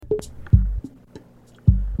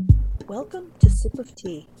Welcome to Sip of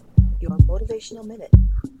Tea, your motivational minute,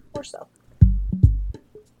 or so.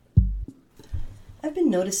 I've been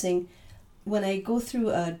noticing when I go through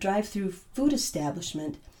a drive-through food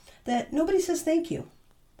establishment that nobody says thank you.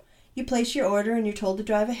 You place your order and you're told to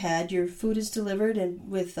drive ahead, your food is delivered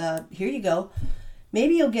and with, here you go.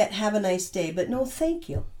 Maybe you'll get have a nice day, but no thank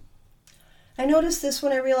you. I noticed this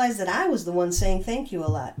when I realized that I was the one saying thank you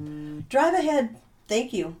a lot. Drive ahead,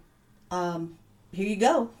 thank you. Here you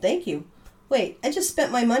go, thank you. Wait, I just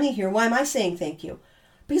spent my money here, why am I saying thank you?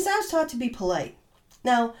 Because I was taught to be polite.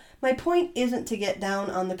 Now, my point isn't to get down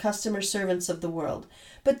on the customer servants of the world,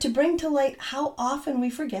 but to bring to light how often we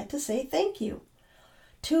forget to say thank you.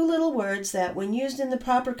 Two little words that, when used in the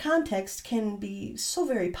proper context, can be so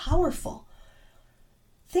very powerful.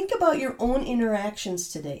 Think about your own interactions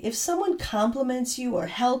today. If someone compliments you or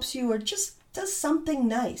helps you or just does something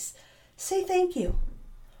nice, say thank you.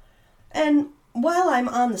 And while I'm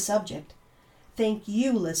on the subject, thank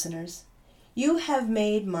you, listeners. You have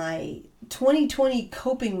made my 2020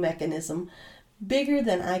 coping mechanism bigger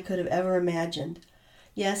than I could have ever imagined.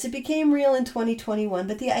 Yes, it became real in 2021,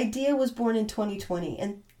 but the idea was born in 2020.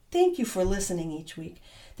 And thank you for listening each week.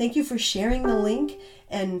 Thank you for sharing the link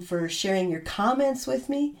and for sharing your comments with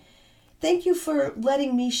me. Thank you for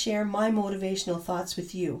letting me share my motivational thoughts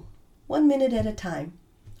with you, 1 minute at a time,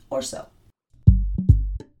 or so.